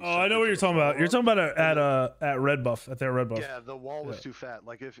ulted early. Oh, I know what you're talking about. You're talking about at red buff, at their red buff. Yeah, the wall was too fat.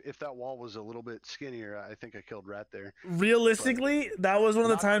 Like if that wall was a little bit skinnier, I think I killed rat there. Realistically, that was one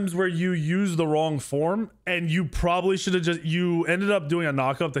of the times where you used the wrong form, and you probably should have you ended up doing a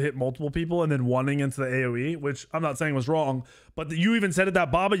knockup to hit multiple people and then wanting into the AoE, which I'm not saying was wrong, but you even said it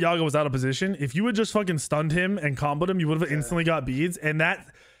that Baba Yaga was out of position. If you had just fucking stunned him and comboed him, you would have instantly got beads, and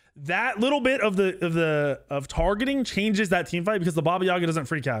that little bit of targeting changes that team fight, because the Baba Yaga doesn't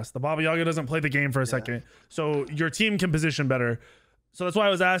free cast. The Baba Yaga doesn't play the game for a second, so your team can position better. So that's why I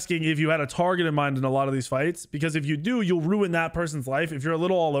was asking if you had a target in mind in a lot of these fights, because if you do, you'll ruin that person's life. If you're a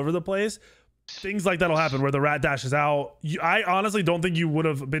little all over the place, things like that'll happen where the rat dashes out. I honestly don't think you would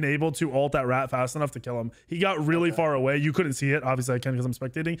have been able to ult that rat fast enough to kill him. He got really far away. You couldn't see it. Obviously I can because I'm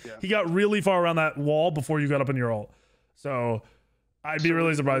spectating. He got really far around that wall before you got up in your ult. So I'd be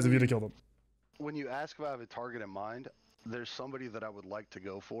really surprised if you'd have killed him. When you ask if I have a target in mind, there's somebody that I would like to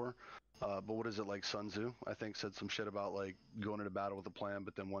go for. But what is it, like Sun Tzu, I think, said some shit about like going into battle with a plan,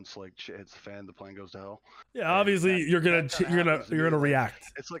 but then once like shit hits the fan, the plan goes to hell. Yeah, and obviously you're gonna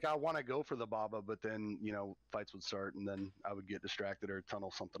react. It's like I want to go for the Baba, but then fights would start, and then I would get distracted or tunnel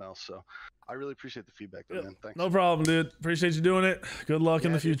something else. So I really appreciate the feedback, though, man. Thanks. No problem, dude. Appreciate you doing it. Good luck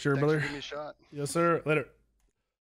in the future, Thanks brother. for giving me a shot. Yes, sir. Later.